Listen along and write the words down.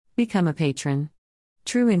Become a patron.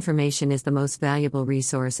 True information is the most valuable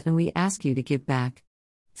resource and we ask you to give back.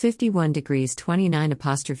 51 degrees 29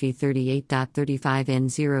 apostrophe 38.35 N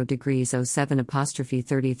 0 degrees 07 apostrophe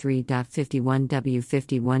 33.51 W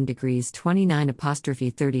 51 degrees 29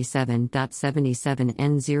 apostrophe 37.77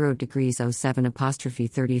 N 0 degrees 07 apostrophe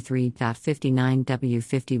 33.59 W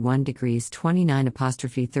 51 degrees 29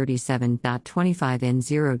 apostrophe 37.25 N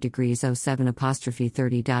 0 degrees 07 apostrophe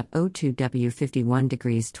 30.02 W 51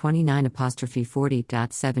 degrees 29 apostrophe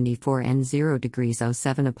 40.74 N 0 degrees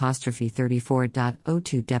 07 apostrophe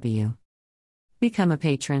 34.02 W. Become a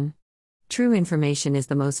patron. True information is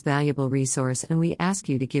the most valuable resource and we ask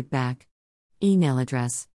you to give back. Email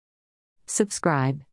address. Subscribe.